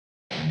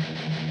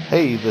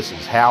Hey, this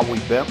is Howie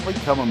Bentley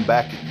coming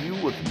back at you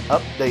with an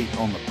update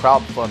on the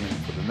crowdfunding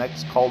for the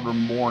next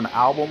Cauldron-born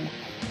album,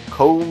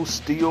 Cold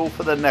Steel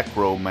for the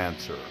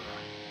NECROMANCER.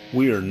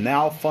 We are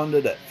now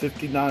funded at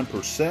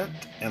 59%,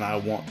 and I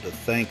want to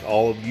thank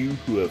all of you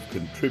who have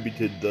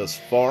contributed thus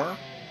far.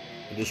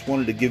 I just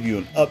wanted to give you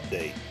an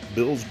update.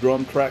 Bill's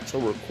drum tracks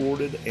are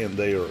recorded, and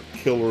they are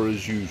killer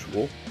as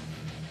usual.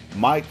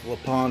 Mike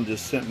LaPon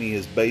just sent me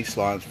his bass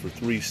lines for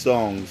 3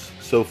 songs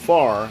so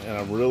far, and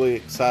I'm really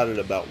excited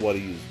about what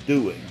he is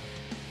doing.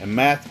 And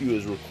Matthew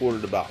has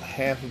recorded about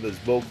half of his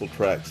vocal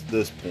tracks at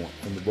this point,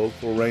 and the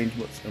vocal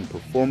arrangements and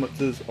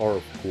performances are,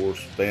 of course,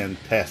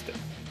 fantastic.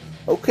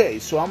 Okay,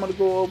 so I'm going to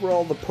go over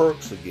all the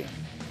perks again.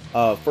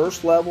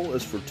 First level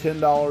is for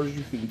 $10.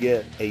 You can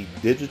get a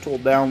digital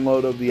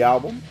download of the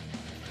album.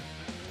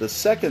 The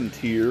second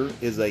tier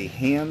is a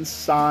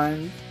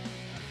hand-signed,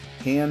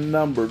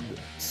 hand-numbered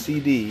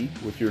CD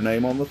with your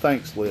name on the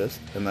thanks list,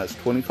 and that's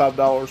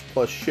 $25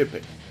 plus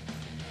shipping.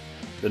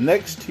 The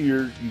next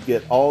tier, you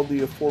get all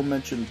the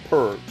aforementioned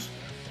perks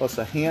plus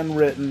a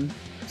handwritten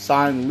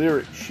signed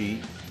lyric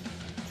sheet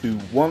to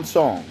 1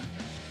 song,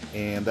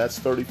 and that's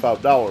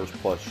 $35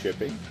 plus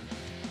shipping.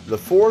 The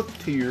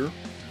fourth tier,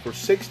 for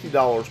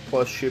 $60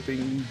 plus shipping,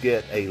 you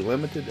get a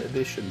limited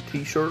edition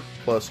t-shirt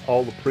plus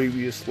all the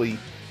previously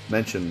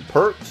mentioned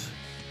perks.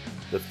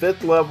 The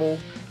fifth level,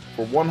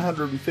 for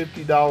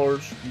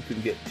 $150, you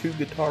can get 2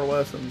 guitar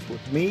lessons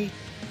with me,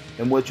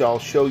 in which I'll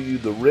show you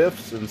the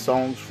riffs and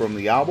songs from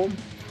the album.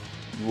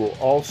 You will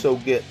also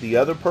get the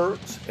other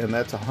perks, and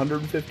that's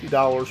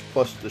 $150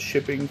 plus the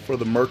shipping for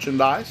the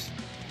merchandise.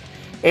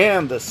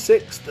 And the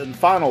 6th and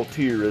final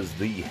tier is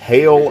the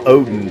Hail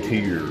Odin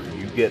tier.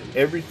 You get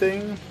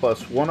everything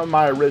plus one of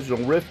my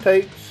original riff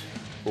tapes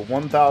for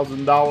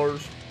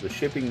 $1,000. The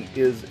shipping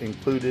is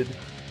included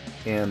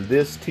in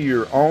this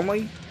tier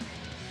only.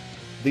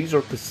 These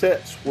are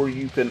cassettes where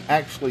you can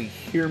actually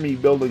hear me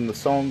building the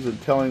songs and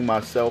telling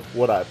myself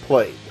what I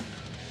played.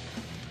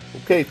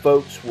 Okay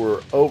folks,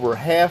 we're over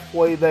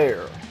halfway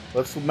there.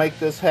 Let's make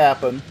this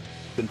happen.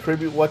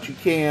 Contribute what you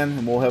can,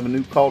 and we'll have a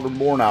new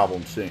Cauldron-born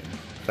album soon.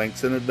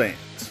 Thanks in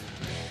advance.